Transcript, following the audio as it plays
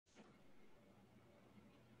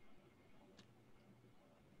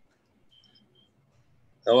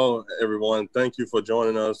Hello, everyone. Thank you for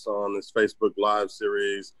joining us on this Facebook Live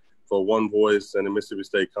series for One Voice and the Mississippi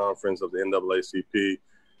State Conference of the NAACP.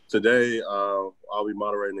 Today, I'll be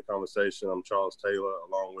moderating the conversation. I'm Charles Taylor,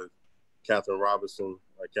 along with Catherine Robinson.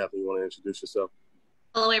 Catherine, you want to introduce yourself?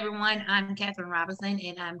 Hello, everyone. I'm Catherine Robinson,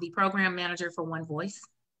 and I'm the program manager for One Voice.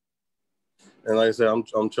 And like I said,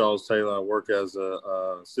 I'm Charles Taylor. I work as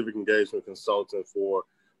a civic engagement consultant for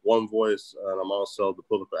One Voice, and I'm also the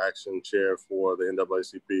political action chair for the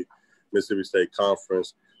NAACP Mississippi State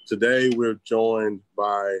Conference. Today, we're joined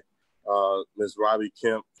by Ms. Robbie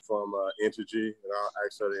Kemp from Entergy, and I'll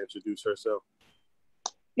ask her to introduce herself.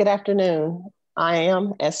 Good afternoon. I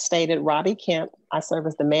am, as stated, Robbie Kemp. I serve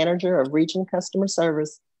as the manager of Region Customer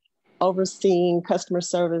Service, overseeing customer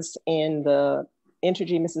service in the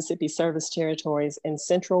Entergy Mississippi service territories in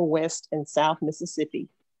Central, West, and South Mississippi.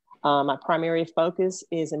 My primary focus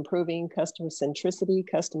is improving customer centricity,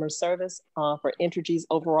 customer service for Entergy's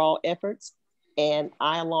overall efforts. And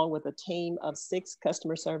I, along with a team of 6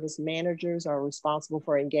 customer service managers, are responsible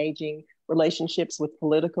for engaging relationships with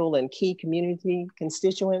political and key community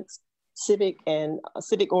constituents, civic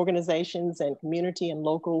organizations, and community and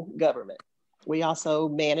local government. We also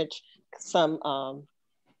manage some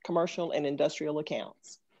commercial and industrial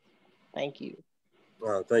accounts. Thank you.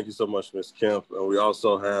 Thank you so much, Ms. Kemp. We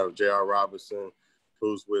also have J.R. Robinson,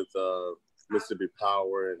 who's with Mississippi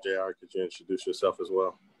Power. And J.R., could you introduce yourself as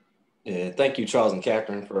well? Yeah, thank you, Charles and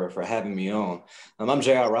Catherine, for having me on. I'm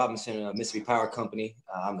J.R. Robinson of Mississippi Power Company.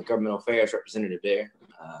 I'm the governmental affairs representative there.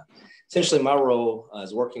 Essentially, my role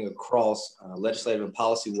is working across legislative and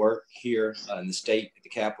policy work here in the state, at the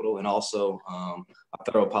Capitol, and also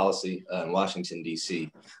federal policy in Washington,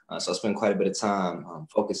 D.C. So I spend quite a bit of time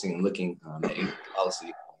focusing and looking at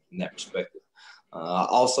policy in that perspective. I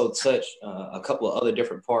also touch a couple of other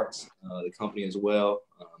different parts of the company as well,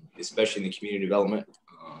 especially in the community development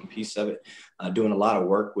piece of it, doing a lot of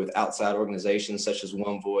work with outside organizations such as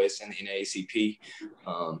One Voice and the NAACP,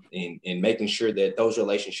 in making sure that those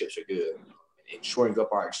relationships are good, and shoring up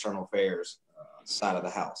our external affairs side of the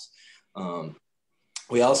house.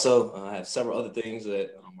 We also have several other things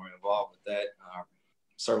that are involved with that.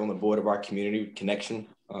 Serve on the board of our Community Connection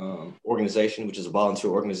organization, which is a volunteer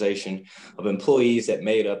organization of employees that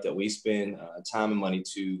made up that we spend time and money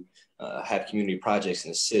to have community projects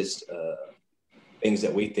and assist things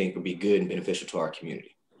that we think would be good and beneficial to our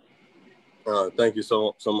community. Thank you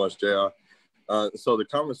so much, JR. So the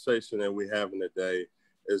conversation that we have in today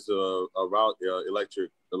is about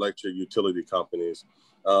electric utility companies.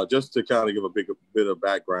 Just to kind of give a bit of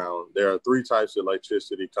background, there are 3 types of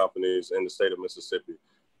electricity companies in the state of Mississippi.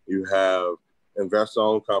 You have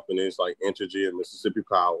investor-owned companies like Entergy and Mississippi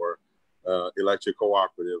Power, electric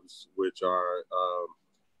cooperatives, which are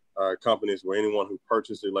companies where anyone who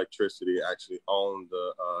purchased electricity actually owned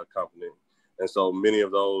the company. And so many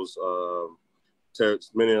of those,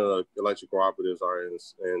 many of the electric cooperatives are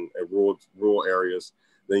in rural areas.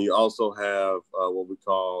 Then you also have what we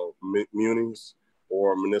call munis,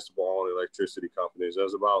 or municipal-owned electricity companies.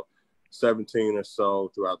 There's about 17 or so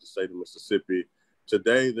throughout the state of Mississippi.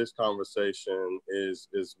 Today, this conversation is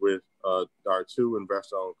with our 2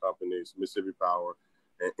 investor-owned companies, Mississippi Power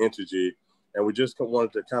and Entergy. And we just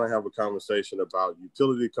wanted to kind of have a conversation about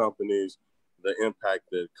utility companies, the impact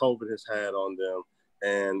that COVID has had on them,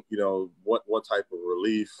 and what type of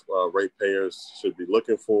relief ratepayers should be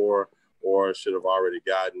looking for or should have already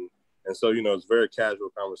gotten. And so, it's a very casual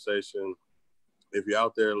conversation. If you're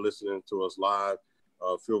out there listening to us live,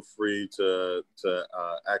 feel free to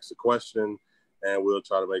ask a question, and we'll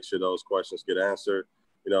try to make sure those questions get answered.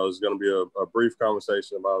 It's going to be a brief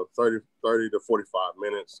conversation, about 30 to 45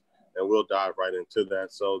 minutes. And we'll dive right into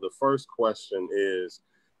that. So the first question is,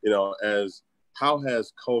 how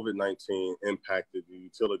has COVID-19 impacted the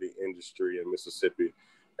utility industry in Mississippi?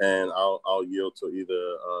 And I'll yield to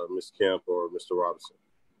either Ms. Kemp or Mr. Robinson.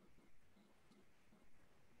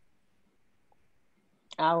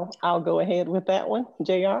 I'll go ahead with that one,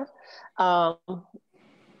 JR.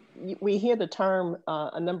 We hear the term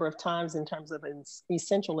a number of times in terms of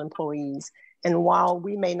essential employees. And while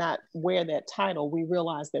we may not wear that title, we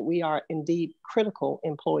realize that we are indeed critical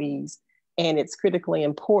employees, and it's critically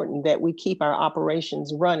important that we keep our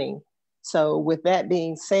operations running. So with that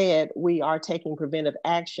being said, we are taking preventive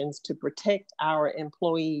actions to protect our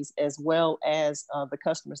employees as well as the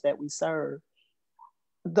customers that we serve.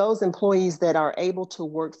 Those employees that are able to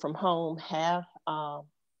work from home have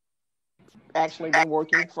actually been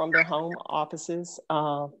working from their home offices.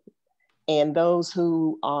 And those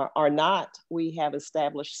who are not, we have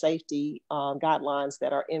established safety guidelines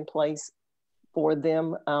that are in place for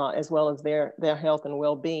them as well as their health and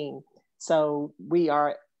well-being. So we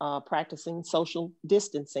are practicing social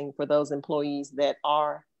distancing for those employees that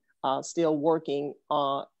are still working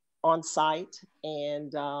on site,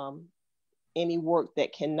 and any work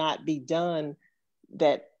that cannot be done,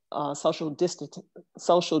 that social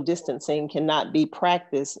distancing cannot be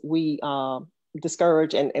practiced, we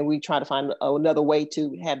discourage, and we try to find another way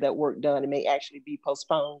to have that work done. It may actually be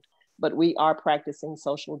postponed, but we are practicing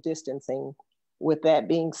social distancing. With that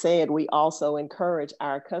being said, we also encourage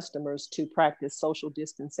our customers to practice social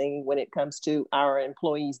distancing when it comes to our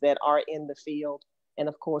employees that are in the field. And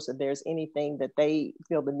of course, if there's anything that they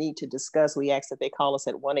feel the need to discuss, we ask that they call us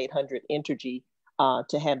at 1-800-ENERGY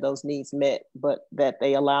to have those needs met, but that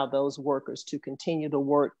they allow those workers to continue to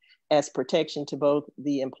work as protection to both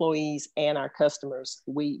the employees and our customers.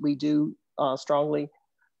 We do strongly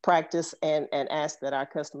practice and ask that our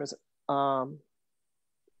customers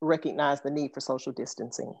recognize the need for social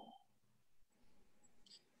distancing.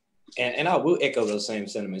 And I will echo those same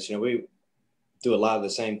sentiments. You know, we do a lot of the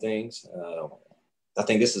same things. I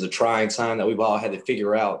think this is a trying time that we've all had to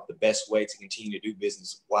figure out the best way to continue to do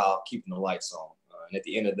business while keeping the lights on. And at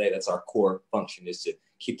the end of the day, that's our core function, is to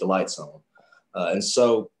keep the lights on. And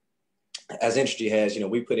so as Entergy has, you know,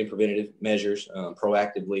 we put in preventative measures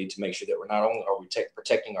proactively to make sure that we're not only are we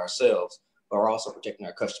protecting ourselves, but we're also protecting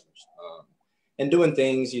our customers. And doing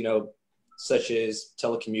things, you know, such as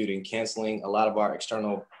telecommuting, canceling a lot of our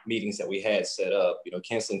external meetings that we had set up, you know,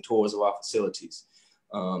 canceling tours of our facilities,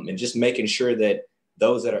 and just making sure that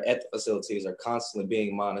those that are at the facilities are constantly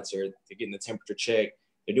being monitored. They're getting the temperature checked.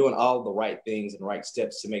 They're doing all the right things and right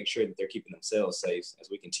steps to make sure that they're keeping themselves safe as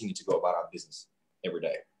we continue to go about our business every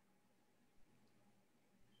day.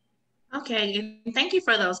 Okay, and thank you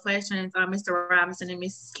for those questions, Mr. Robinson and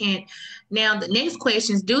Mrs. Kent. Now, the next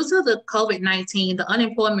question is, due to the COVID-19, the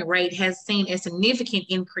unemployment rate has seen a significant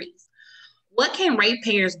increase. What can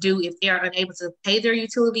ratepayers do if they are unable to pay their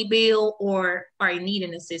utility bill or are in need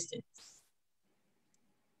of assistance?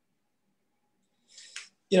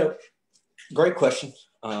 You know, great question.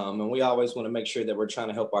 And we always want to make sure that we're trying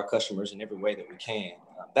to help our customers in every way that we can.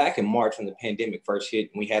 Back in March, when the pandemic first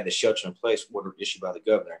hit and we had the shelter in place order issued by the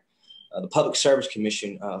governor, the Public Service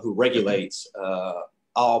Commission, who regulates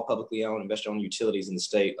all publicly owned, investor-owned utilities in the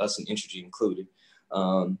state, us and Entergy included,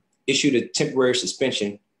 issued a temporary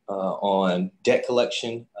suspension on debt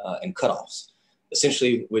collection and cutoffs,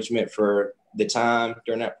 essentially, which meant for the time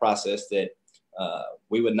during that process that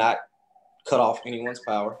we would not cut off anyone's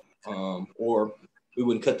power, or we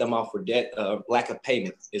wouldn't cut them off for debt, lack of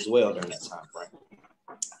payment as well during that time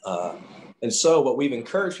frame. And so what we've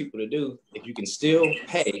encouraged people to do, if you can still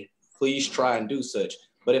pay, please try and do such.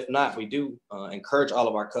 But if not, we do encourage all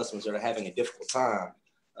of our customers that are having a difficult time,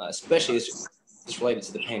 especially as it's related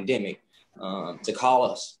to the pandemic, to call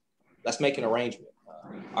us. Let's make an arrangement.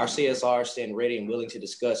 Our CSRs stand ready and willing to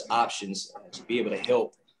discuss options to be able to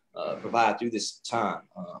help provide through this time.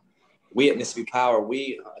 We at Mississippi Power,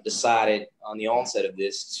 we decided on the onset of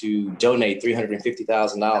this to donate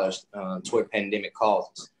 $350,000 toward pandemic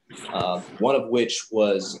causes, one of which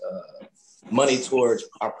was money towards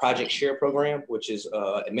our Project Share program, which is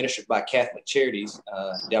administered by Catholic Charities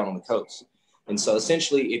down on the coast. And so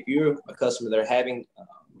essentially, if you're a customer that are having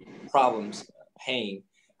problems paying,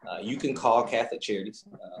 you can call Catholic Charities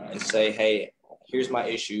and say, hey, here's my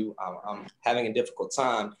issue. I'm having a difficult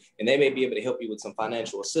time. And they may be able to help you with some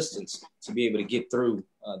financial assistance to be able to get through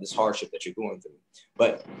this hardship that you're going through.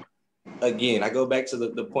 But again, I go back to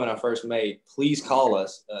the point I first made. Please call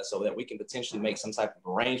us so that we can potentially make some type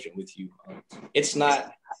of arrangement with you. It's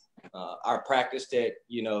not our practice that,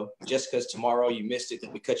 you know, just because tomorrow you missed it,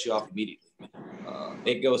 that we cut you off immediately.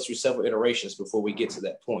 It goes through several iterations before we get to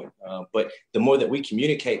that point. But the more that we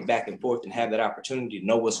communicate back and forth and have that opportunity to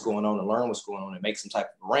know what's going on and learn what's going on and make some type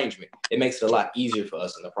of arrangement, it makes it a lot easier for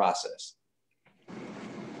us in the process.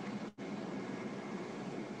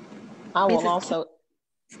 I will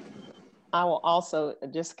also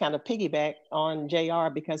just kind of piggyback on JR,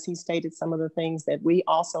 because he stated some of the things that we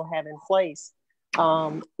also have in place.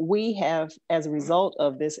 We have, as a result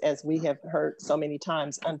of this, as we have heard so many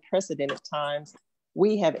times, unprecedented times,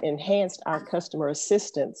 we have enhanced our customer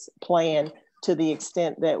assistance plan to the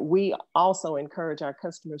extent that we also encourage our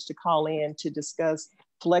customers to call in to discuss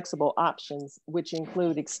flexible options, which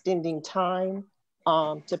include extending time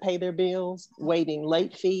to pay their bills, waiving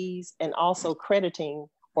late fees, and also crediting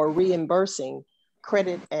or reimbursing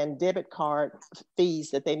credit and debit card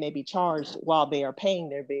fees that they may be charged while they are paying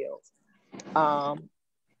their bills.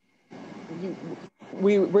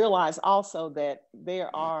 We realize also that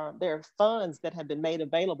there are funds that have been made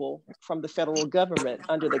available from the federal government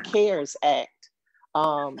under the CARES Act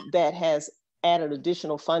that has added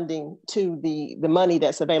additional funding to the money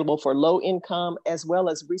that's available for low income as well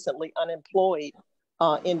as recently unemployed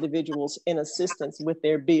individuals in assistance with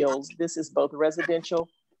their bills. This is both residential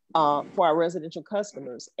for our residential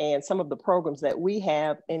customers. And some of the programs that we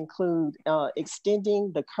have include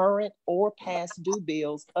extending the current or past due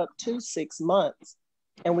bills up to 6 months.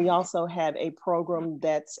 And we also have a program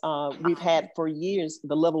that's we've had for years,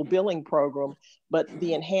 the level billing program, but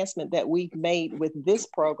the enhancement that we've made with this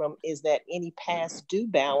program is that any past due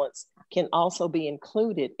balance can also be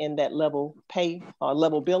included in that level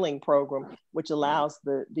billing program, which allows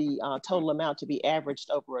the total amount to be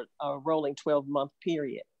averaged over a rolling 12-month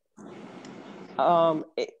period.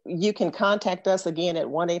 You can contact us again at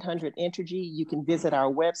 1-800-ENTERGY. You can visit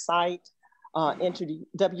our website,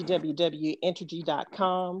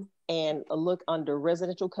 www.entergy.com, and look under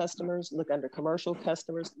residential customers, look under commercial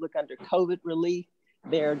customers, look under COVID relief.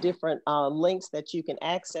 There are different links that you can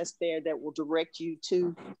access there that will direct you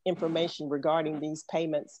to information regarding these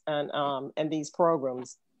payments and these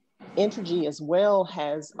programs. Entergy as well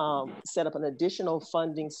has set up an additional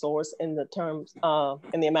funding source in the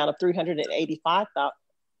amount of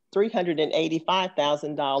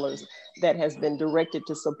 $385,000 that has been directed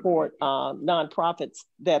to support nonprofits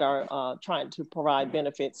that are trying to provide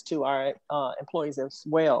benefits to our employees as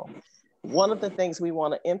well. One of the things we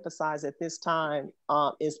want to emphasize at this time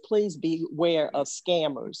is please beware of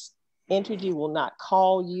scammers. Entergy will not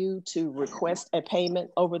call you to request a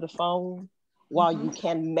payment over the phone. While you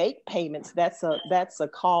can make payments, that's a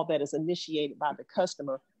call that is initiated by the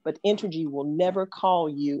customer, but Entergy will never call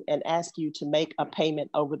you and ask you to make a payment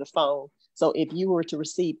over the phone. So if you were to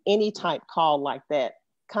receive any type call like that,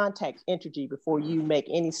 contact Entergy before you make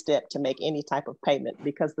any step to make any type of payment,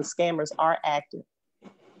 because the scammers are active.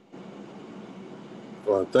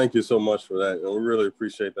 Well, thank you so much for that. And we really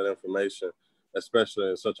appreciate that information,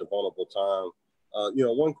 especially in such a vulnerable time.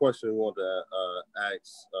 One question we want to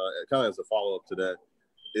ask, kind of as a follow-up to that,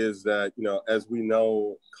 is that, as we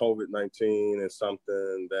know, COVID-19 is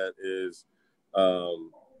something that is,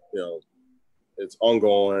 it's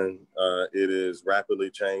ongoing. It is rapidly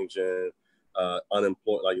changing.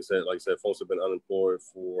 Unemployed, like you said, folks have been unemployed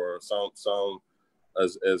for some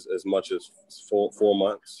as much as four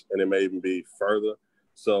months, and it may even be further.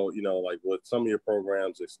 So, like with some of your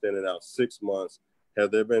programs extended out 6 months,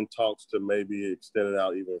 have there been talks to maybe extend it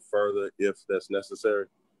out even further if that's necessary?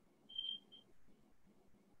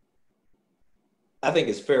 I think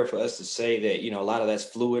it's fair for us to say that, a lot of that's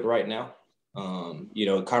fluid right now.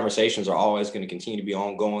 Conversations are always going to continue to be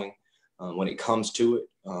ongoing when it comes to it.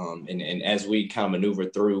 And as we kind of maneuver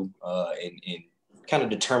through and kind of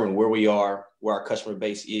determine where we are, where our customer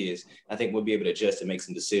base is, I think we'll be able to adjust and make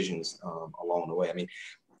some decisions along the way. I mean,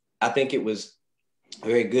 I think it was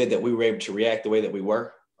very good that we were able to react the way that we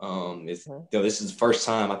were. This is the first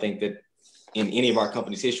time I think that in any of our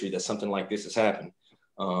company's history that something like this has happened,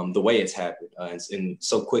 the way it's happened and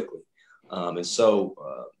so quickly.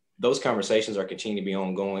 Those conversations are continuing to be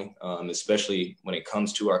ongoing, especially when it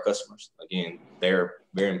comes to our customers. Again, they're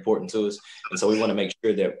very important to us. And so we want to make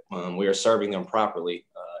sure that we are serving them properly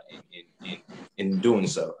in doing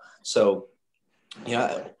so. So,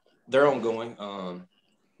 they're ongoing.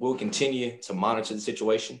 We'll continue to monitor the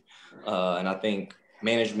situation. And I think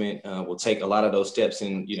management will take a lot of those steps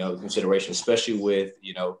in, consideration, especially with,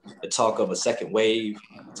 the talk of a second wave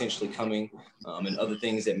potentially coming and other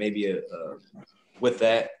things that may be with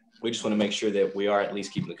that. We just want to make sure that we are at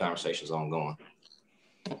least keeping the conversations ongoing.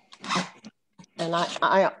 And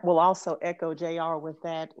I will also echo JR with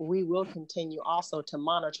that. We will continue also to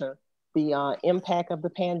monitor the impact of the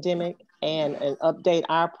pandemic and update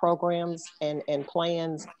our programs and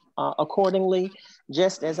plans accordingly.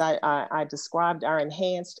 Just as I described our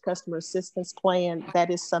enhanced customer assistance plan,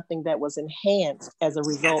 that is something that was enhanced as a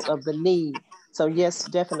result of the need. So yes,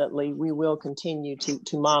 definitely, we will continue to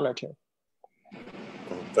monitor.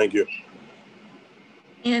 Thank you.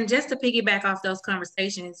 And just to piggyback off those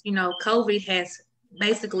conversations, COVID has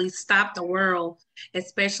basically stopped the world,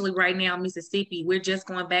 especially right now in Mississippi. We're just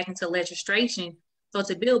going back into legislation. So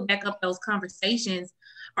to build back up those conversations,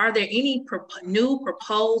 are there any new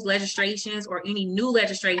proposed legislations or any new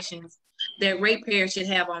legislations that ratepayers should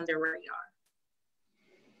have on their radar?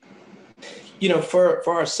 For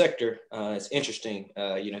our sector, it's interesting,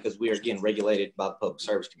 because we are getting regulated by the Public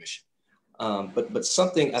Service Commission. But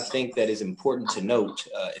something I think that is important to note,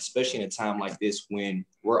 especially in a time like this when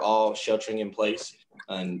we're all sheltering in place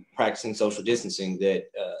and practicing social distancing, that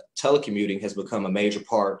telecommuting has become a major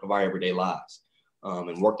part of our everyday lives.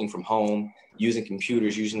 And working from home, using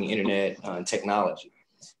computers, using the internet and technology.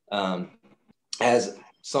 As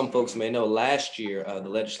some folks may know, last year, the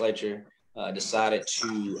legislature decided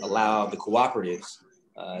to allow the cooperatives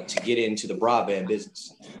to get into the broadband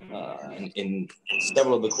business. And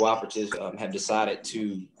several of the cooperatives have decided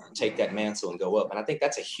to take that mantle and go up. And I think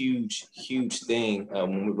that's a huge, huge thing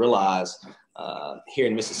when we realize here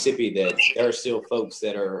in Mississippi that there are still folks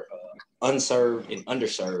that are unserved and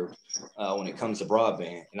underserved when it comes to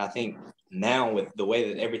broadband. And I think now with the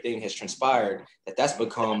way that everything has transpired, that's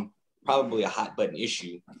become probably a hot button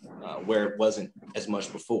issue where it wasn't as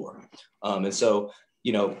much before. And so,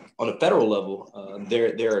 you know, on a federal level,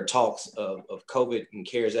 there are talks of COVID and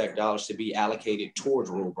CARES Act dollars to be allocated towards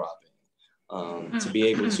rural broadband, to be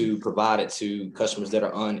able to provide it to customers that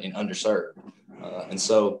are and underserved. And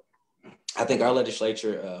so I think our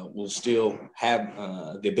legislature will still have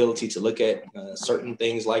the ability to look at certain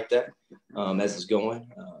things like that as it's going.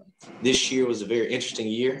 This year was a very interesting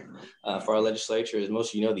year for our legislature. As most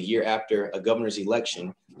of you know, the year after a governor's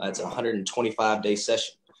election, it's a 125-day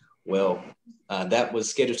session. Well, that was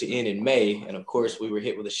scheduled to end in May. And of course, we were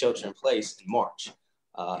hit with a shelter in place in March.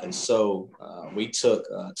 And so we took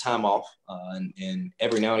time off and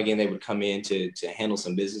every now and again, they would come in to handle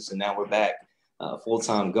some business. And now we're back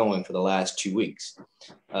full-time going for the last 2 weeks.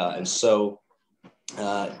 And so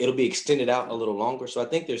it'll be extended out a little longer. So I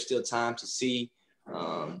think there's still time to see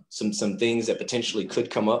some things that potentially could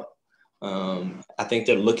come up. I think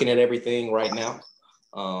they're looking at everything right now.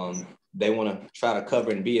 They want to try to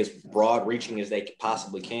cover and be as broad reaching as they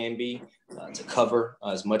possibly can be to cover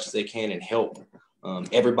as much as they can and help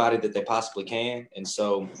everybody that they possibly can. And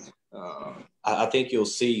so I think you'll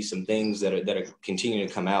see some things that are continuing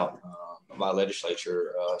to come out of our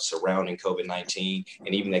legislature surrounding COVID-19,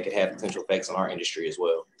 and even that could have potential effects on our industry as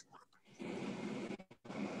well.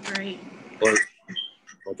 Great.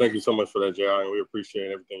 Well, thank you so much for that, JR, and we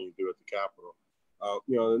appreciate everything you do at the Capitol.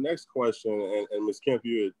 You know, the next question, and Ms. Kemp,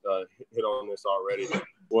 you had hit on this already,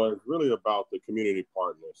 was really about the community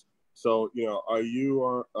partners. So, you know, are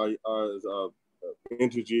you as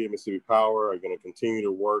Entergy and Mississippi Power are going to continue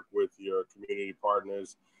to work with your community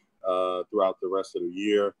partners throughout the rest of the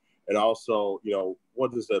year? And also, you know,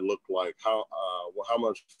 what does that look like? How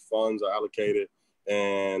much funds are allocated?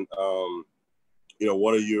 And, you know,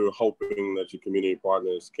 what are you hoping that your community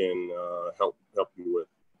partners can help you with?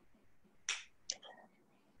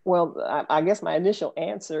 Well, I guess my initial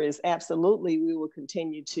answer is absolutely. We will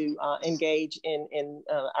continue to engage in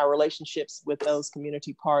our relationships with those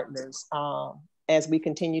community partners as we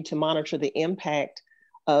continue to monitor the impact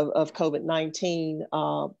of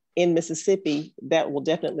COVID-19 in Mississippi. That will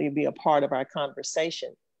definitely be a part of our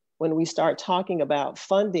conversation. When we start talking about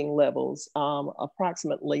funding levels,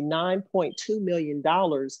 approximately $9.2 million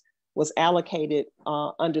was allocated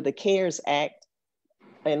under the CARES Act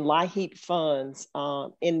and LIHEAP funds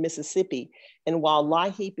in Mississippi. And while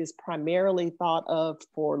LIHEAP is primarily thought of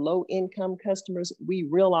for low-income customers, we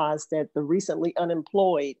realize that the recently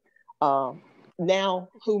unemployed now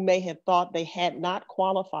who may have thought they had not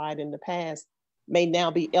qualified in the past may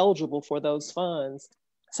now be eligible for those funds.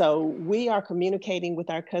 So we are communicating with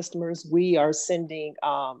our customers. We are sending,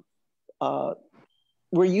 we're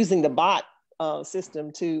using the bot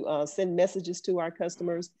system to send messages to our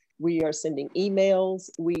customers. We are sending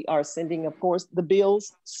emails. We are sending, of course, the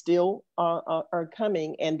bills still are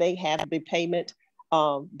coming, and they have the payment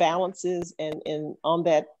balances and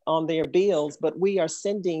on their bills. But we are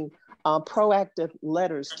sending proactive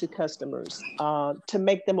letters to customers to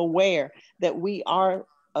make them aware that we are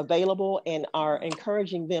available and are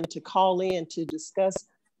encouraging them to call in to discuss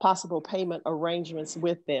possible payment arrangements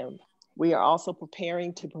with them. We are also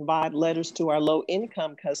preparing to provide letters to our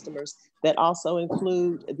low-income customers that also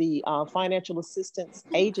include the financial assistance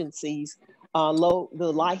agencies,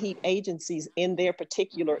 the LIHEAP agencies in their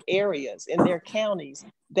particular areas, in their counties,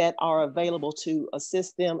 that are available to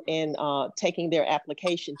assist them in taking their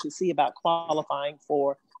application to see about qualifying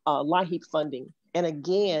for LIHEAP funding. And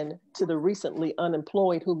again, to the recently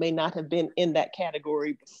unemployed who may not have been in that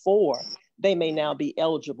category before, they may now be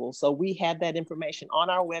eligible. So we have that information on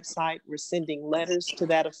our website. We're sending letters to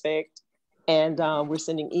that effect, and we're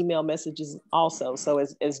sending email messages also. So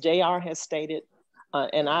as JR has stated,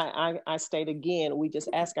 and I state again, we just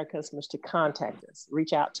ask our customers to contact us,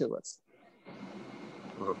 reach out to us.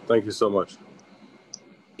 Thank you so much.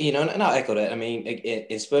 You know, and I'll echo that. I mean,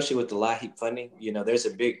 especially with the LIHEAP funding, you know, there's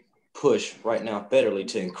a big push right now federally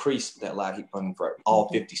to increase that LIHEAP funding for all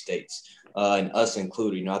 50 states. And us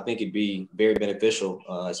included. You know, I think it'd be very beneficial,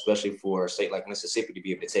 especially for a state like Mississippi, to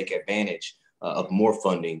be able to take advantage of more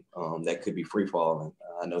funding that could be free falling.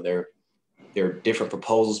 I know there are different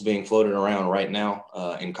proposals being floated around right now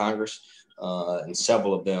in Congress, and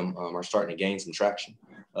several of them are starting to gain some traction.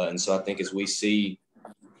 And so I think as we see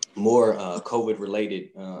more COVID-related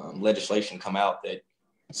legislation come out, that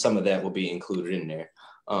some of that will be included in there.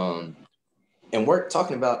 And we're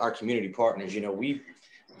talking about our community partners. We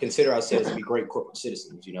consider ourselves to be great corporate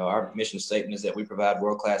citizens. Our mission statement is that we provide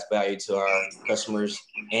world-class value to our customers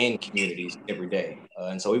and communities every day.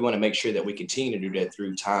 And so we want to make sure that we continue to do that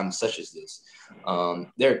through times such as this.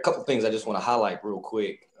 There are a couple of things I just want to highlight real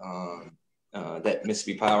quick that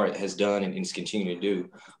Mississippi Power has done and is continuing to do.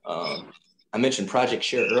 I mentioned Project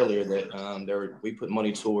Share earlier, that we put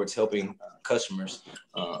money towards helping customers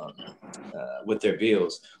with their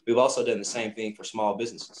bills. We've also done the same thing for small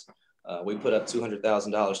businesses. We put up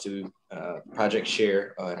 $200,000 to Project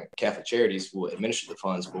Share, Catholic Charities will administer the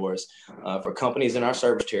funds for us. For companies in our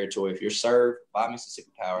service territory, if you're served by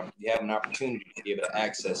Mississippi Power, you have an opportunity to be able to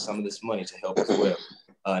access some of this money to help as well.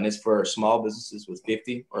 And it's for small businesses with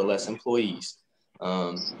 50 or less employees.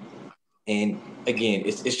 And again,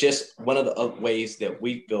 it's just one of the ways that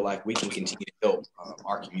we feel like we can continue to help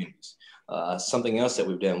our communities. Something else that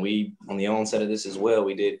we've done, on the onset of this as well,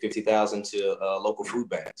 we did $50,000 to local food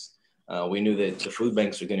banks. We knew that the food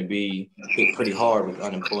banks were going to be hit pretty hard with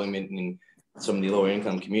unemployment in some of the lower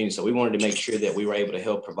income communities. So we wanted to make sure that we were able to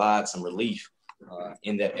help provide some relief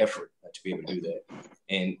in that effort to be able to do that.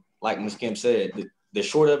 And like Ms. Kemp said, the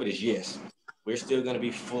short of it is yes, we're still going to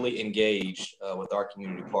be fully engaged with our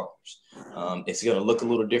community partners. It's going to look a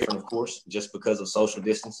little different, of course, just because of social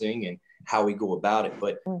distancing and how we go about it.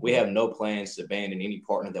 But we have no plans to abandon any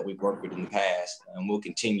partner that we've worked with in the past. And we'll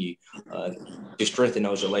continue to strengthen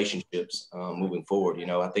those relationships moving forward.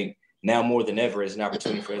 I think now more than ever is an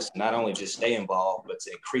opportunity for us to not only just stay involved, but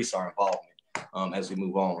to increase our involvement as we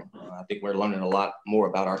move on. I think we're learning a lot more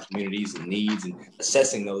about our communities and needs and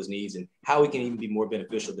assessing those needs and how we can even be more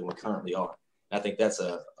beneficial than we currently are. I think that's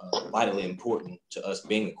vitally important to us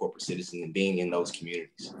being a corporate citizen and being in those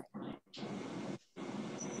communities.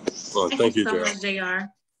 Well, thank you, so much, JR.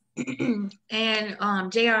 And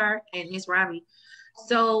JR and Ms. Robbie.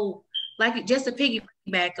 So, just to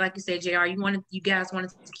piggyback, like you said, JR, you guys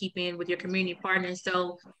wanted to keep in with your community partners.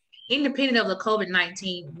 So, independent of the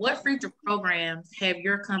COVID-19, what future programs have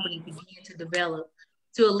your company begun to develop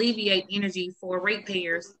to alleviate energy for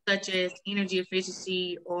ratepayers, such as energy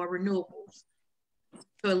efficiency or renewables,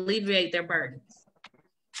 to alleviate their burdens?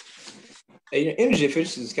 Energy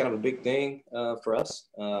efficiency is kind of a big thing for us.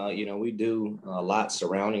 We do a lot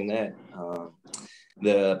surrounding that.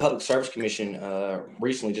 The Public Service Commission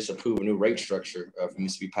recently just approved a new rate structure for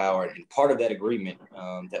Mississippi Power, and part of that agreement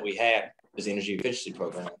that we had is energy efficiency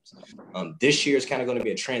programs. This year is kind of going to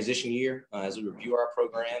be a transition year as we review our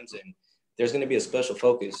programs, and there's going to be a special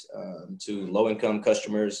focus to low-income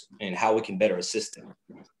customers and how we can better assist them.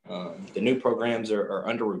 The new programs are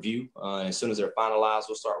under review. And as soon as they're finalized,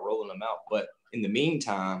 we'll start rolling them out. But in the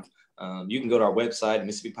meantime, you can go to our website,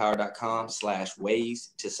 MississippiPower.com/ways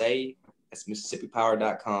to save. That's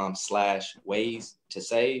MississippiPower.com/ways to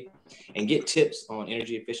save, and get tips on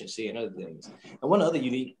energy efficiency and other things. And one of the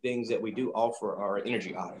unique things that we do offer are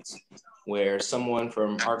energy audits, where someone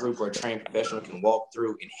from our group or a trained professional can walk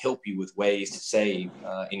through and help you with ways to save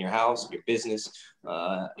in your house, your business,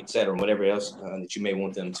 et cetera, and whatever else that you may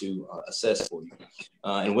want them to assess for you.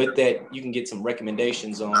 And with that, you can get some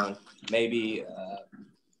recommendations on maybe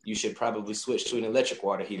you should probably switch to an electric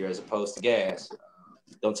water heater as opposed to gas.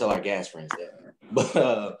 Don't tell our gas friends that.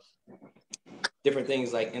 But different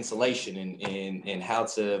things like insulation and how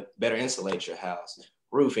to better insulate your house,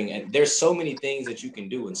 roofing. And there's so many things that you can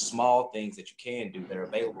do and small things that you can do that are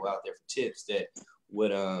available out there for tips that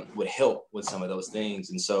would help with some of those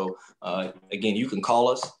things. And so, again, you can call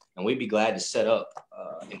us and we'd be glad to set up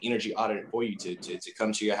an energy audit for you to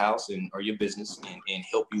come to your house or your business and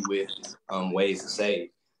help you with ways to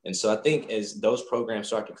save. And so I think as those programs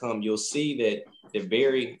start to come, you'll see that they're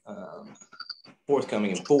very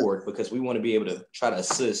forthcoming and forward, because we want to be able to try to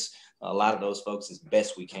assist a lot of those folks as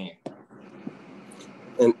best we can.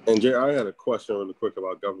 And Jay, I had a question really quick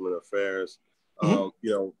about government affairs. Can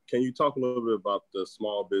you talk a little bit about the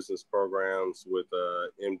small business programs with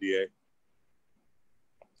MDA?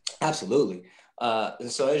 Absolutely.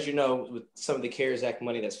 And so, as you know, with some of the CARES Act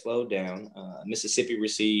money that's flowed down, Mississippi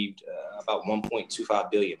received about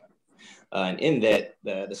 $1.25 billion. And in that,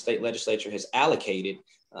 the state legislature has allocated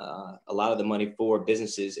a lot of the money for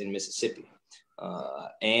businesses in Mississippi.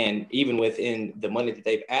 And even within the money that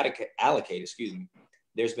they've allocated,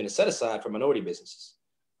 there's been a set aside for minority businesses.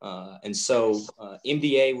 And so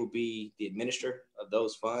MDA will be the administrator of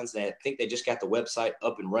those funds. And I think they just got the website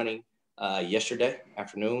up and running yesterday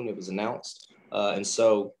afternoon. It was announced. And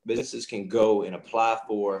so businesses can go and apply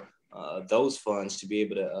for those funds to be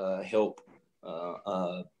able to help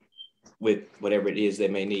with whatever it is they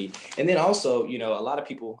may need. And then also, you know, a lot of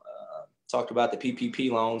people talked about the PPP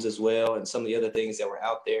loans as well and some of the other things that were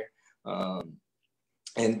out there.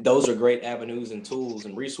 And those are great avenues and tools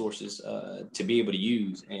and resources to be able to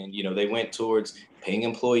use. And, you know, they went towards paying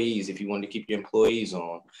employees if you wanted to keep your employees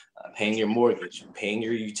on, paying your mortgage, paying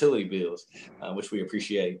your utility bills, which we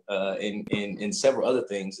appreciate, and several other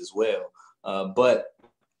things as well. But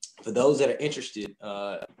for those that are interested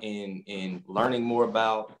in learning more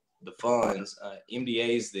about the funds,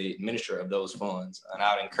 MDA is the administrator of those funds, and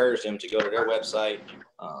I would encourage them to go to their website,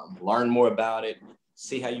 learn more about it,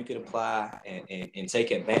 see how you can apply and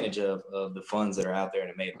take advantage of the funds that are out there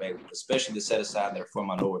and made available, especially the set aside that are for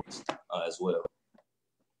minorities as well.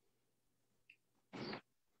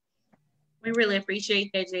 We really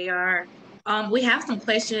appreciate that, JR. We have some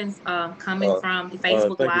questions coming from the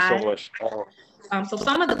Facebook Live. Thank you so much. So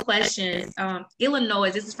some of the questions,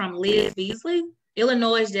 Illinois, this is from Liz Beasley.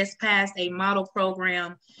 Illinois just passed a model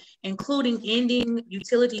program, including ending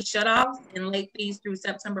utility shutoffs and late fees through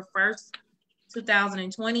September 1st,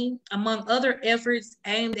 2020, among other efforts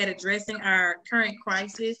aimed at addressing our current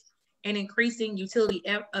crisis and increasing utility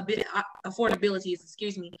affordability,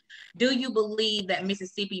 excuse me. Do you believe that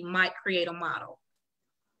Mississippi might create a model?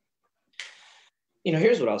 You know,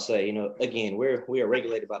 here's what I'll say. You know, again, we are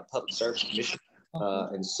regulated by the Public Service Commission,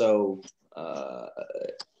 and so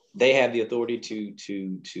they have the authority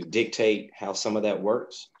to dictate how some of that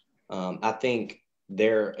works. I think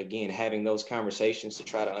they're, again, having those conversations to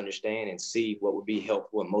try to understand and see what would be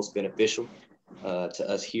helpful and most beneficial to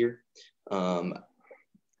us here.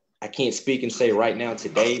 I can't speak and say right now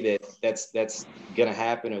today that's going to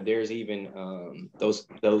happen, or there's even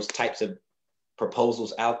those types of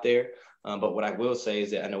proposals out there. But what I will say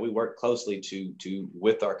is that I know we work closely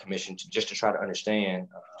with our commission to try to understand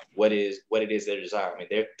what it is their desire. I mean,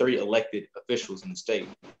 there are 3 elected officials in the state,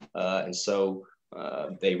 and so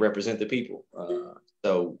they represent the people.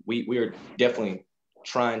 So we are definitely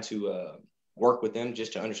trying to work with them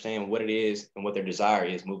just to understand what it is and what their desire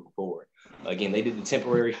is moving forward. Again, they did the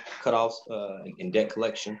temporary cutoffs in debt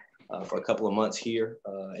collection for a couple of months here,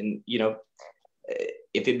 and you know,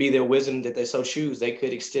 if it be their wisdom that they so choose, they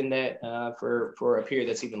could extend that for a period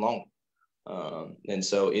that's even longer. And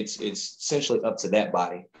so it's essentially up to that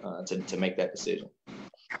body to make that decision.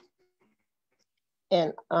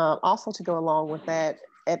 And also to go along with that,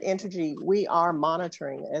 at Entergy, we are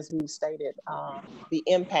monitoring, as we've stated, the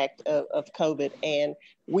impact of COVID, and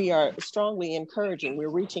we are strongly encouraging, we're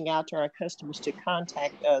reaching out to our customers to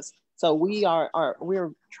contact us. So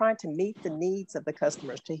we're trying to meet the needs of the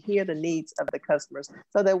customers, to hear the needs of the customers,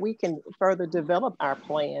 so that we can further develop our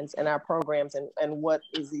plans and our programs and what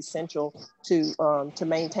is essential to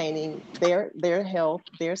maintaining their health,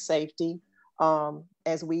 their safety,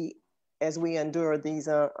 as we endure these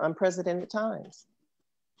unprecedented times.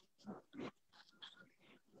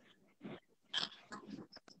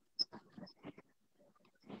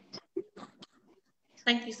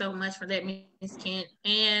 Thank you so much for that, Ms. Kent.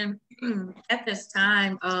 And at this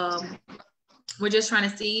time, we're just trying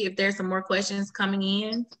to see if there's some more questions coming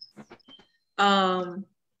in.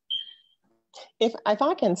 If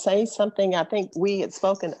I can say something, I think we had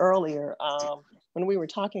spoken earlier when we were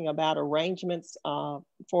talking about arrangements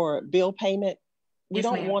for bill payment. We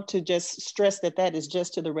don't want to just stress that is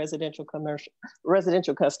just to the residential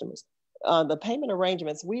customers. The payment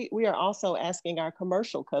arrangements, we are also asking our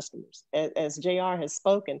commercial customers, as JR has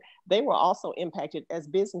spoken, they were also impacted as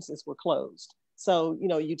businesses were closed. So, you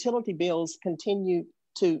know, utility bills continue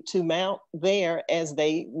to mount there as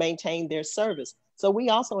they maintain their service. So we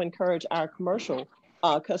also encourage our commercial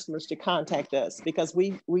customers to contact us, because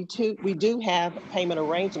we do have payment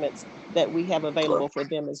arrangements that we have available for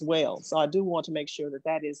them as well. So I do want to make sure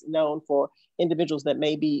that is known for individuals that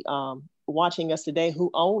may be watching us today who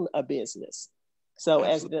own a business. So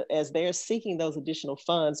as they're seeking those additional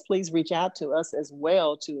funds, please reach out to us as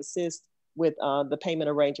well to assist with the payment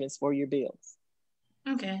arrangements for your bills.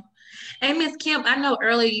 Okay. And Ms. Kemp, I know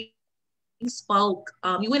earlier you spoke,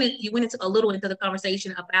 you went into a little into the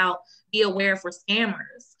conversation about be aware for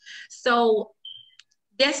scammers. So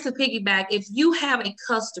just to piggyback, if you have a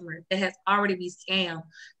customer that has already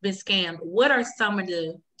been scammed, what are some of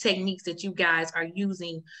the techniques that you guys are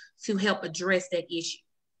using to help address that issue?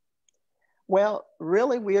 Well,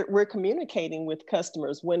 really, we're communicating with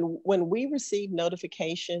customers. When we receive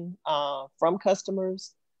notification from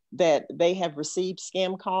customers that they have received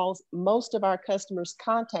scam calls, most of our customers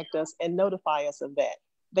contact us and notify us of that.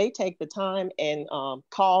 They take the time and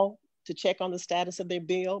call to check on the status of their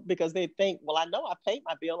bill, because they think, well, I know I paid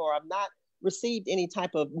my bill, or I'm not received any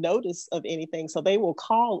type of notice of anything. So they will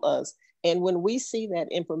call us. And when we see that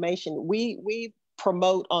information, we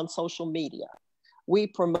promote on social media. We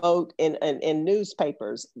promote in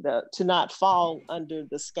newspapers to not fall under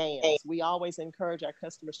the scams. We always encourage our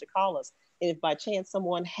customers to call us. And if by chance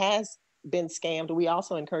someone has been scammed, we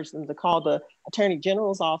also encourage them to call the Attorney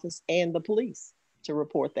General's office and the police to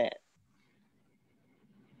report that.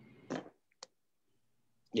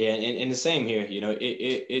 Yeah, and the same here. You know,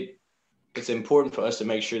 it's important for us to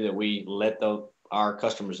make sure that we let our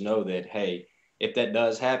customers know that, hey, if that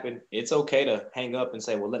does happen, it's okay to hang up and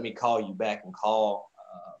say, well, let me call you back and call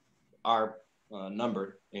our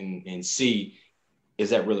number and see, is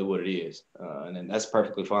that really what it is? And then that's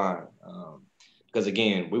perfectly fine. Because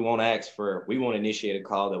again, we won't initiate a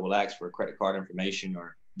call that will ask for credit card information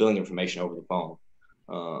or billing information over the phone.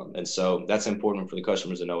 And so that's important for the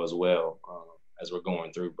customers to know as well as we're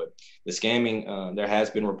going through. But the scamming, there has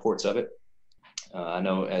been reports of it. I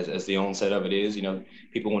know as the onset of it is, you know,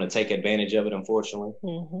 people want to take advantage of it, unfortunately.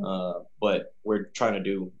 Mm-hmm. But we're trying to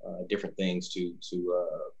do different things to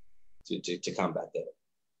combat that.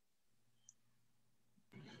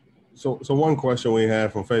 So one question we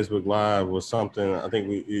had from Facebook Live was something I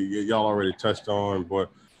think y'all already touched on, but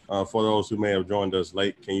for those who may have joined us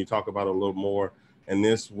late, can you talk about it a little more? And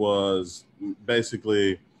this was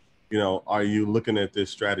basically, you know, are you looking at this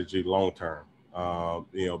strategy long term?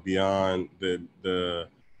 You know, beyond the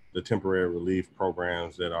temporary relief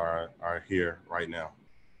programs that are here right now.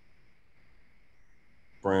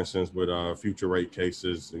 For instance, with future rate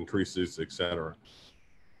cases, increases, et cetera.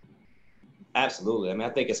 Absolutely. I mean, I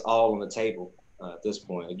think it's all on the table at this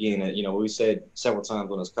point. Again, you know, we said several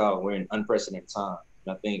times on this call, we're in unprecedented time.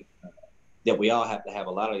 And I think that we all have to have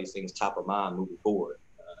a lot of these things top of mind moving forward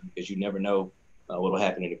because you never know what will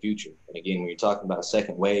happen in the future. And again, when you're talking about a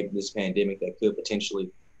second wave of this pandemic that could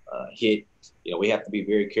potentially hit, you know, we have to be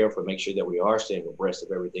very careful and make sure that we are staying abreast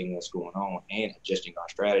of everything that's going on and adjusting our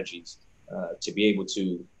strategies to be able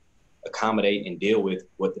to accommodate and deal with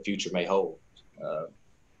what the future may hold.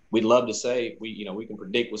 We'd love to say we can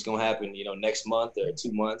predict what's going to happen, you know, next month or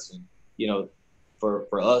 2 months. And, you know,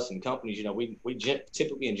 for us and companies, you know, we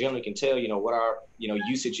typically and generally can tell, you know, what our, you know,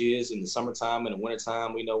 usage is in the summertime and the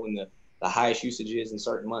wintertime. We know when the highest usage is in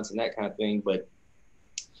certain months and that kind of thing. But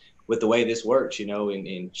with the way this works, you know,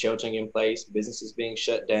 in sheltering in place, businesses being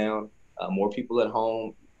shut down, more people at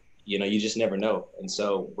home, you know, you just never know. And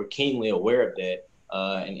so we're keenly aware of that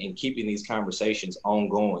and keeping these conversations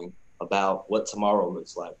ongoing about what tomorrow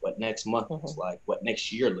looks like, what next month looks like, what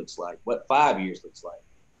next year looks like, what 5 years looks like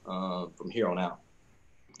from here on out.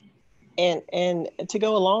 And to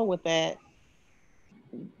go along with that,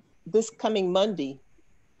 this coming Monday,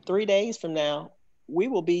 3 days from now, we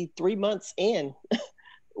will be 3 months in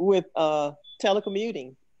with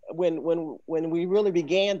telecommuting. When we really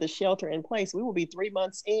began the shelter in place, we will be 3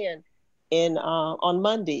 months in on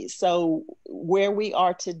Monday. So where we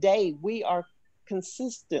are today, we are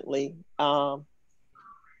consistently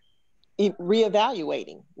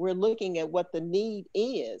reevaluating. We're looking at what the need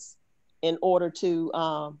is in order to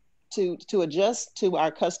adjust to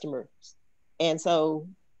our customers. And so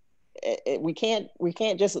we can't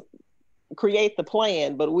just create the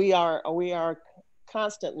plan, but we are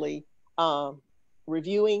constantly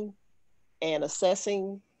reviewing and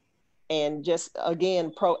assessing and just,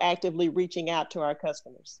 again, proactively reaching out to our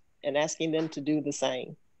customers and asking them to do the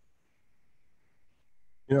same.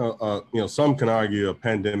 You know, some can argue a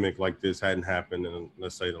pandemic like this hadn't happened in,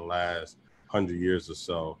 let's say, the last 100 years or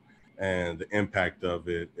so, and the impact of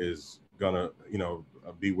it is gonna, you know,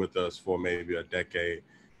 be with us for maybe a decade,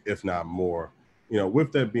 if not more. You know,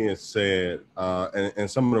 with that being said, and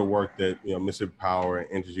some of the work that, you know, Mississippi Power and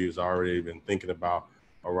Energy has already been thinking about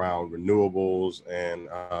around renewables and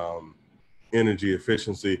energy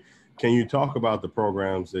efficiency, can you talk about the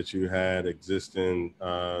programs that you had existing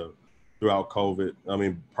throughout COVID,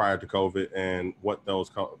 prior to COVID, and what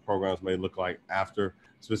those programs may look like after,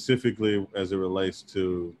 specifically as it relates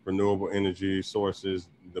to renewable energy sources,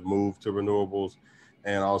 the move to renewables,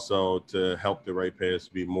 and also to help the ratepayers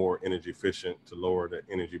be more energy efficient to lower the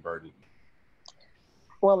energy burden?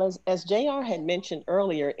 Well, as JR had mentioned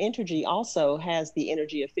earlier, Entergy also has the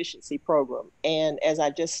energy efficiency program. And as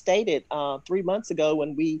I just stated, 3 months ago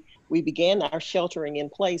when we began our sheltering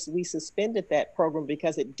in place, we suspended that program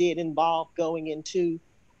because it did involve going into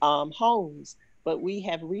homes. But we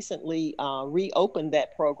have recently reopened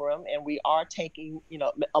that program, and we are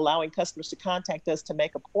allowing customers to contact us to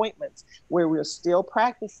make appointments where we're still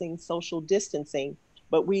practicing social distancing.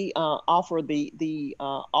 But we offer the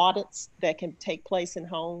audits that can take place in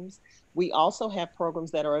homes. We also have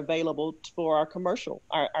programs that are available for our commercial,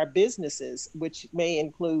 our businesses, which may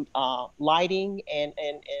include lighting and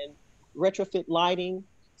retrofit lighting.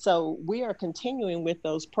 So we are continuing with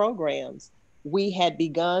those programs. We had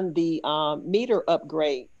begun the meter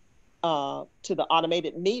upgrade to the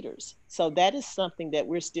automated meters. So that is something that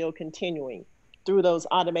we're still continuing. Through those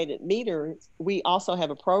automated meters, we also have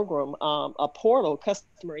a program, a portal,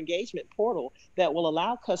 customer engagement portal, that will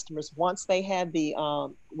allow customers, once they have the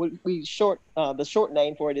the short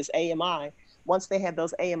name for it is AMI. Once they have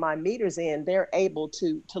those AMI meters in, they're able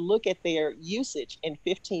to look at their usage in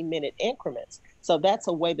 15-minute increments. So that's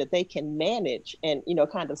a way that they can manage and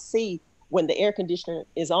kind of see, when the air conditioner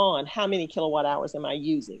is on, how many kilowatt hours am I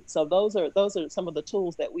using? So those are some of the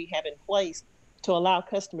tools that we have in place to allow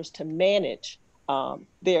customers to manage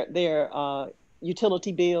their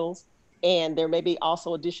utility bills. And there may be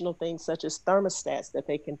also additional things such as thermostats that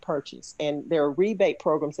they can purchase. And there are rebate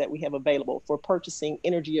programs that we have available for purchasing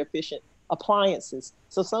energy efficient appliances.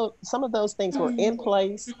 So some of those things were in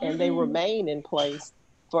place, and they remain in place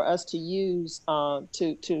for us to use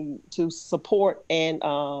to support and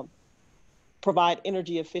provide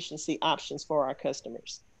energy efficiency options for our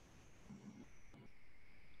customers.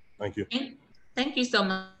 Thank you. Thank you so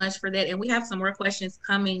much for that. And we have some more questions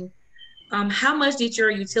coming. How much did your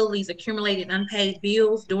utilities accumulate in unpaid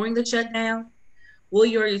bills during the shutdown? Will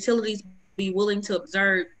your utilities be willing to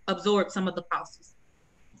absorb some of the costs?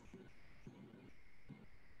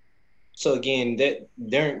 So again, that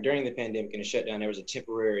during the pandemic and the shutdown, there was a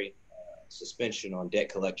temporary suspension on debt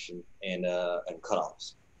collection and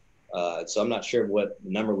cutoffs. So I'm not sure what the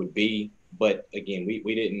number would be, but again,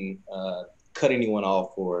 we didn't cut anyone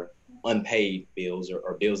off for unpaid bills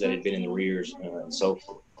or bills that had been in the arrears and so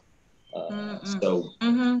forth.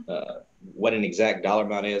 What an exact dollar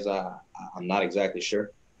amount is, I'm not exactly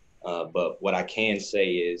sure. But what I can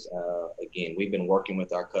say is, again, we've been working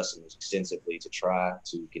with our customers extensively to try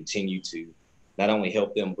to continue to not only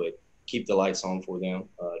help them, but keep the lights on for them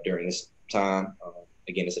during this time.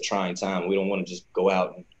 Again, it's a trying time. We don't want to just go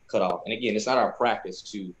out and cut off. And again, it's not our practice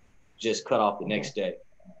to just cut off the next day.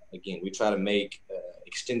 Again, we try to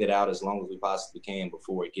extend it out as long as we possibly can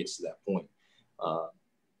before it gets to that point.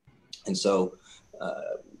 And so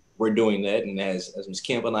we're doing that. And as Ms.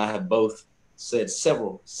 Kemp and I have both said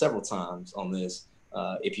several times on this,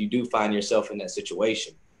 if you do find yourself in that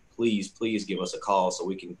situation, please give us a call so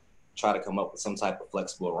we can try to come up with some type of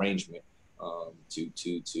flexible arrangement to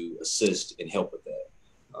assist and help with that.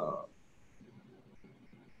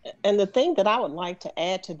 And the thing that I would like to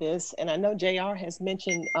add to this, and I know JR has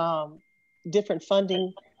mentioned different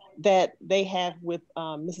funding that they have with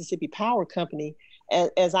Mississippi Power Company.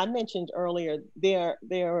 As I mentioned earlier, there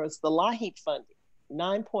was the LIHEAP funding.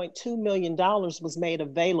 $9.2 million was made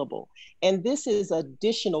available. And this is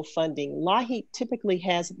additional funding. LIHEAP typically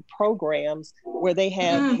has programs where they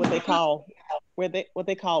have what they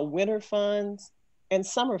call winter funds and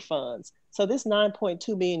summer funds. So this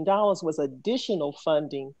 $9.2 million was additional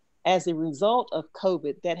funding as a result of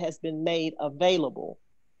COVID that has been made available.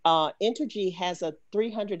 Entergy has a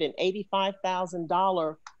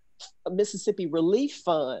 $385,000 Mississippi Relief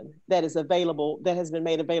Fund that is available, that has been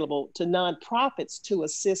made available to nonprofits to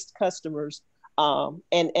assist customers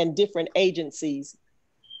and different agencies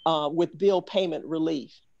with bill payment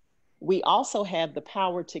relief. We also have the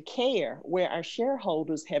Power to Care, where our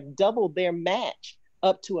shareholders have doubled their match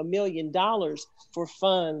up to $1 million for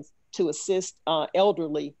funds to assist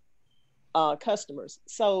elderly customers.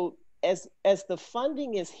 So as the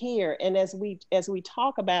funding is here, and as we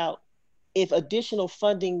talk about if additional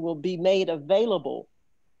funding will be made available,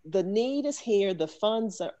 the need is here, the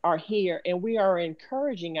funds are here, and we are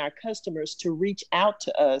encouraging our customers to reach out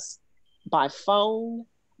to us by phone,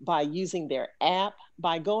 by using their app,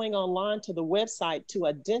 by going online to the website to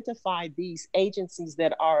identify these agencies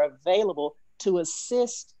that are available to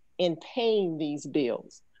assist in paying these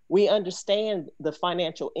bills. We understand the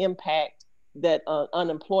financial impact that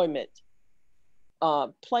unemployment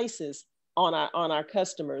places on our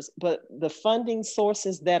customers, but the funding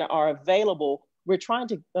sources that are available, we're trying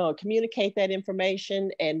to communicate that information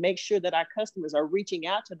and make sure that our customers are reaching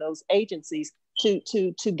out to those agencies to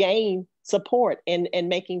gain support and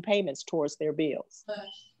making payments towards their bills.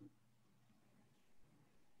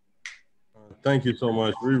 Thank you so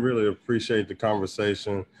much. We really appreciate the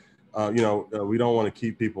conversation. We don't want to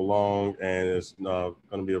keep people long, and it's going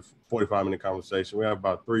to be a 45-minute conversation. We have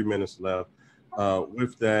about 3 minutes left.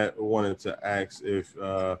 With that, I wanted to ask if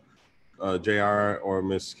JR or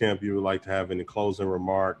Ms. Kemp, you would like to have any closing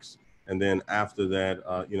remarks, and then after that,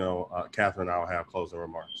 Catherine and I will have closing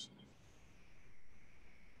remarks.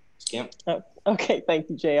 Kemp. Oh, okay, thank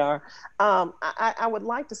you, JR. I would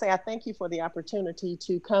like to say I thank you for the opportunity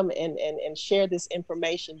to come and share this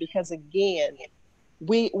information because, again,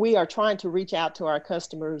 we are trying to reach out to our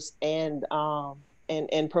customers and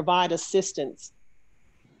provide assistance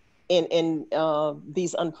in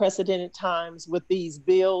these unprecedented times with these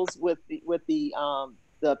bills, with the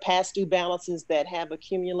past due balances that have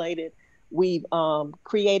accumulated. We've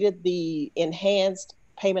created the enhanced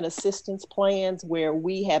payment assistance plans where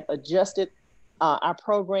we have adjusted our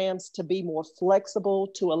programs to be more flexible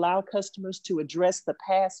to allow customers to address the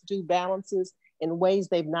past due balances in ways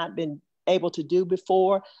they've not been able to do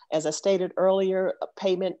before. As I stated earlier,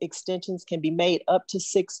 payment extensions can be made up to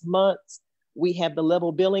 6 months. We have the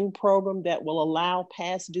level billing program that will allow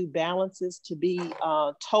past due balances to be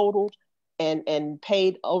totaled and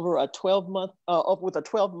paid over a 12-month with a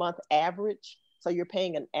 12-month average. So you're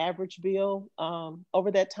paying an average bill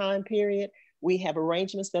over that time period. We have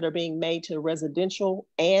arrangements that are being made to residential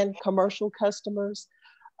and commercial customers.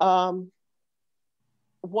 One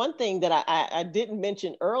thing that I didn't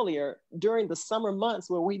mention earlier, during the summer months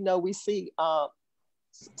where we know we see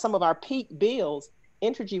some of our peak bills,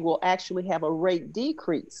 Entergy will actually have a rate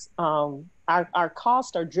decrease. Our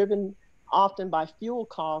costs are driven often by fuel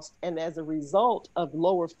costs, and as a result of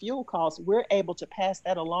lower fuel costs, we're able to pass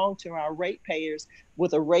that along to our ratepayers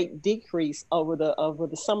with a rate decrease over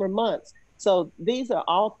the summer months. So these are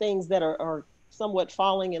all things that are somewhat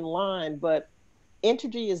falling in line, but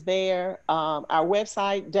Entergy is there. Our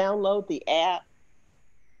website, download the app,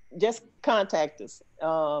 just contact us.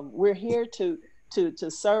 We're here to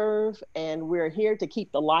serve, and we're here to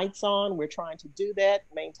keep the lights on. We're trying to do that,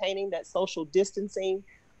 maintaining that social distancing.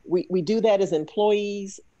 We do that as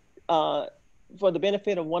employees for the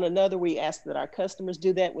benefit of one another. We ask that our customers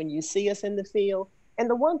do that when you see us in the field. And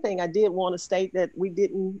the one thing I did want to state that we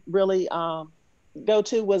didn't really go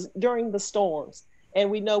to was during the storms. And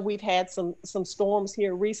we know we've had some storms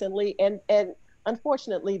here recently, and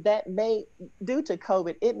unfortunately that may, due to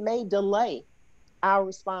COVID, it may delay our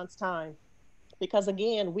response time. Because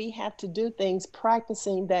again, we have to do things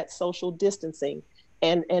practicing that social distancing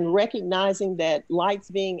and recognizing that lights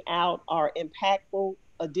being out are impactful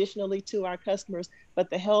additionally to our customers, but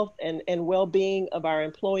the health and well-being of our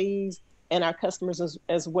employees and our customers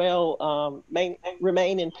as well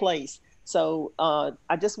remain in place. So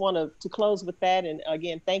I just want to close with that. And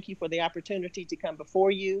again, thank you for the opportunity to come before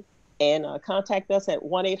you, and contact us at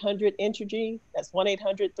 1-800-ENTERGY. That's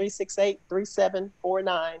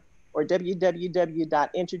 1-800-368-3749. or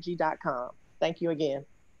www.entergy.com. Thank you again.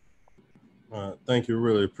 Thank you.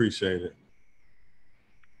 Really appreciate it.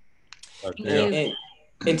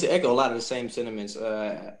 And to echo a lot of the same sentiments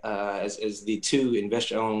as the two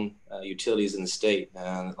investor-owned utilities in the state,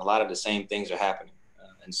 a lot of the same things are happening.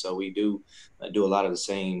 And so we do a lot of the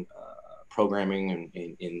same programming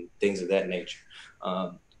and things of that nature.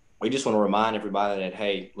 We just want to remind everybody that,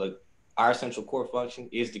 hey, look, our essential core function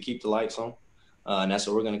is to keep the lights on. And that's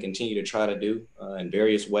what we're going to continue to try to do in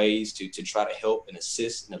various ways to try to help and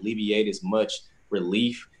assist and alleviate as much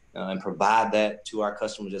relief and provide that to our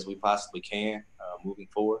customers as we possibly can moving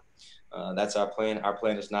forward. That's our plan. Our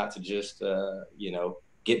plan is not to just,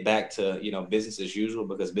 get back to, business as usual,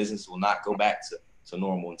 because business will not go back to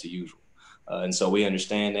normal and to usual. And so we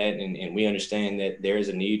understand that, and we understand that there is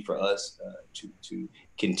a need for us to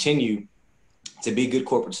continue to be good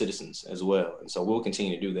corporate citizens as well. And so we'll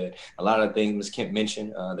continue to do that. A lot of the things Ms. Kemp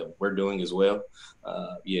mentioned that we're doing as well,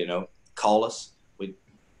 call us with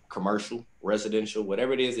commercial, residential,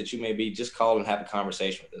 whatever it is that you may be, just call and have a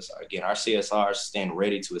conversation with us. Again, our CSRs stand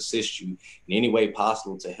ready to assist you in any way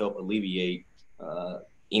possible to help alleviate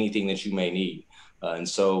anything that you may need. And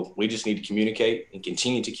so we just need to communicate and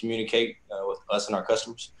continue to communicate with us and our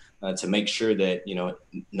customers to make sure that,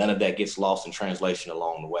 none of that gets lost in translation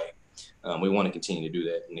along the way. We want to continue to do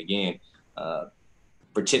that. And again,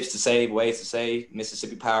 for tips to save, ways to save,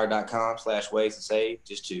 MississippiPower.com/ways to save,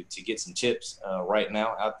 just to get some tips right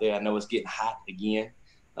now out there. I know it's getting hot again.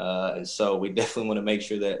 And so we definitely want to make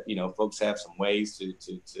sure that, folks have some ways to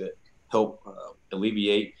help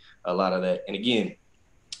alleviate a lot of that. And again,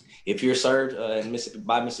 if you're served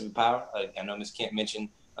by Mississippi Power, I know Ms. Kemp mentioned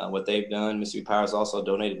what they've done. Mississippi Power has also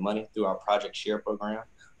donated money through our Project Share program.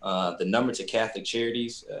 The number to Catholic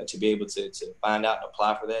Charities to be able to find out and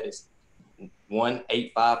apply for that is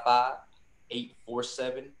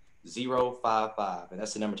 1-855-847-055. And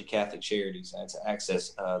that's the number to Catholic Charities to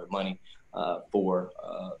access the money for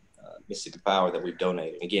Mississippi Power that we've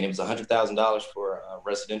donated. Again, it was $100,000 for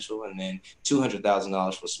residential, and then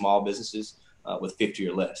 $200,000 for small businesses with 50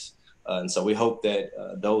 or less. And so we hope that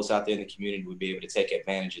those out there in the community would be able to take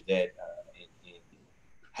advantage of that and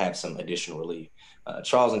have some additional relief.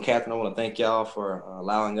 Charles and Catherine, I want to thank y'all for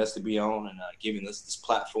allowing us to be on and giving us this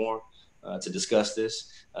platform to discuss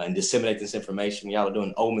this and disseminate this information. Y'all are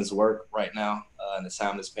doing omen's work right now in the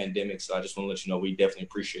time of this pandemic. So I just want to let you know we definitely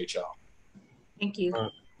appreciate y'all. Thank you.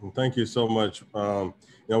 Thank you so much.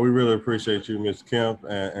 We really appreciate you, Ms. Kemp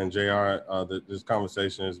and JR. This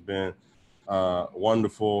conversation has been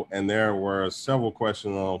wonderful. And there were several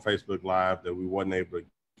questions on Facebook Live that we wasn't able to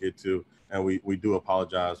get to. And we do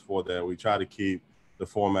apologize for that. We try to keep the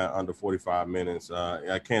format under 45 minutes.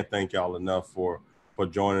 I can't thank y'all enough for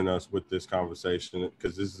joining us with this conversation,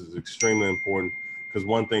 because this is extremely important. Because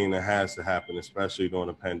one thing that has to happen, especially during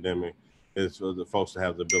a pandemic, is for the folks to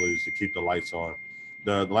have the abilities to keep the lights on.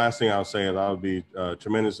 The last thing I'll say is I would be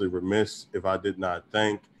tremendously remiss if I did not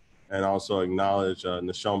thank and also acknowledge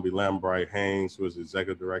Nashombi Lambright Haynes, who is the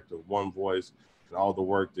Executive Director of One Voice, and all the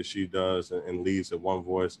work that she does and leads at One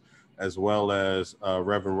Voice, as well as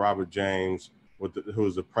Reverend Robert James, who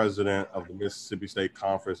is the president of the Mississippi State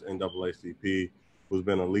Conference, NAACP, who's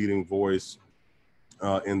been a leading voice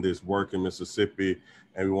in this work in Mississippi.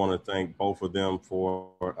 And we want to thank both of them for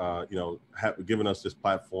giving us this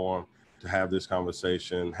platform to have this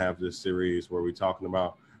conversation, have this series where we're talking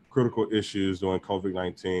about critical issues during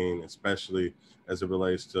COVID-19, especially as it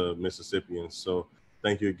relates to Mississippians. So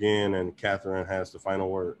thank you again, and Catherine has the final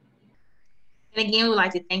word. And again, we would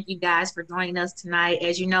like to thank you guys for joining us tonight.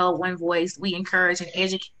 As you know, One Voice, we encourage and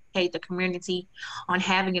educate the community on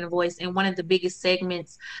having a voice. And one of the biggest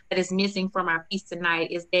segments that is missing from our piece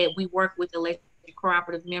tonight is that we work with elected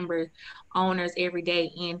cooperative members, owners every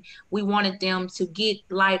day. And we wanted them to get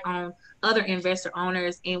light on other investor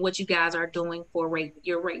owners and what you guys are doing for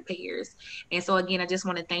your ratepayers. And so again, I just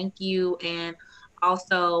want to thank you. And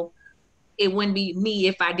also, it wouldn't be me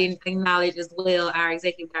if I didn't acknowledge as well our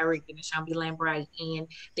executive director, Nashombi Lambright, and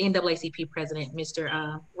the NAACP president,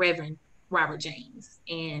 Mr. Reverend Robert James.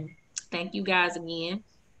 And thank you guys again.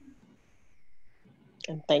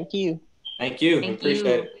 And thank you. Thank you.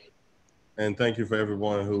 Appreciate it. And thank you for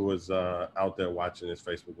everyone who was out there watching this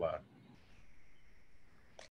Facebook Live.